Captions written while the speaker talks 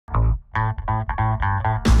Hi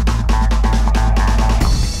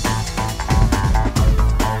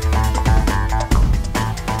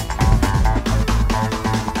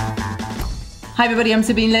everybody, I'm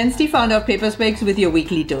Sabine Lenz, the founder of PaperSpecs, with your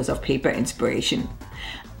weekly dose of paper inspiration.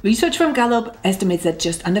 Research from Gallup estimates that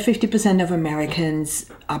just under 50% of Americans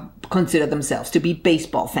consider themselves to be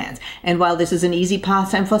baseball fans. And while this is an easy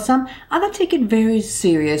pastime for some, others take it very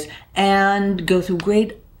serious and go through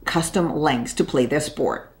great custom lengths to play their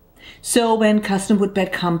sport. So when custom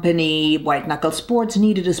woodbed company White Nuckle Sports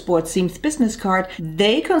needed a sports-themed business card,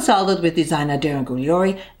 they consulted with designer Daren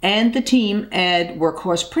Guillory and the team at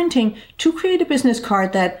Workhorse Printing to create a business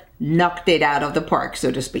card that knocked it out of the park,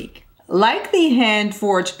 so to speak. Like the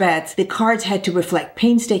hand-forged bats, the cards had to reflect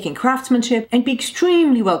painstaking craftsmanship and be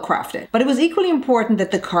extremely well crafted. But it was equally important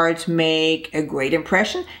that the cards make a great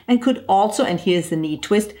impression and could also, and here's the neat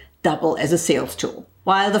twist, double as a sales tool.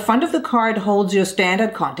 While the front of the card holds your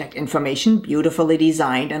standard contact information, beautifully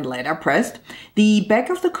designed and letterpressed, the back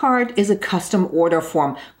of the card is a custom order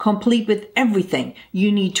form, complete with everything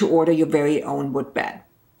you need to order your very own woodbed.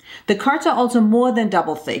 The cards are also more than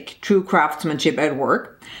double thick, true craftsmanship at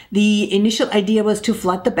work. The initial idea was to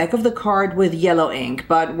flood the back of the card with yellow ink,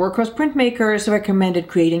 but Workhorse printmakers recommended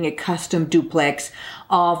creating a custom duplex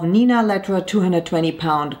of Nina Letra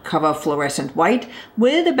 220-pound cover fluorescent white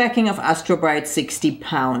with the backing of Astro Bright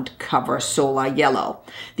 60-pound cover solar yellow.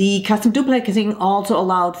 The custom duplexing also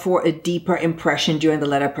allowed for a deeper impression during the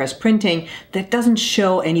letterpress printing that doesn't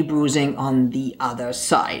show any bruising on the other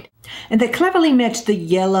side. And they cleverly matched the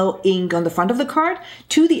yellow ink on the front of the card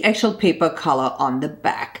to the actual paper color on the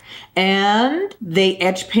back. And they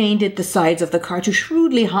edge painted the sides of the card to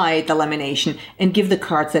shrewdly hide the lamination and give the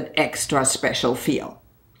cards that extra special feel.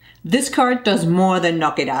 This card does more than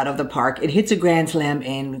knock it out of the park. It hits a grand slam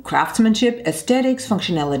in craftsmanship, aesthetics,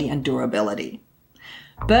 functionality, and durability.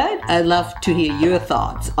 But I'd love to hear your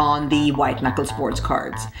thoughts on the White Nuckle Sports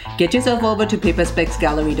cards. Get yourself over to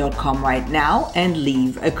PaperSpecsGallery.com right now and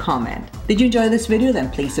leave a comment. Did you enjoy this video?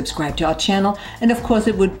 Then please subscribe to our channel. And of course,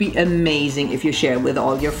 it would be amazing if you share with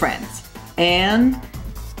all your friends. And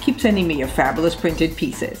keep sending me your fabulous printed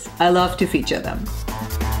pieces. I love to feature them.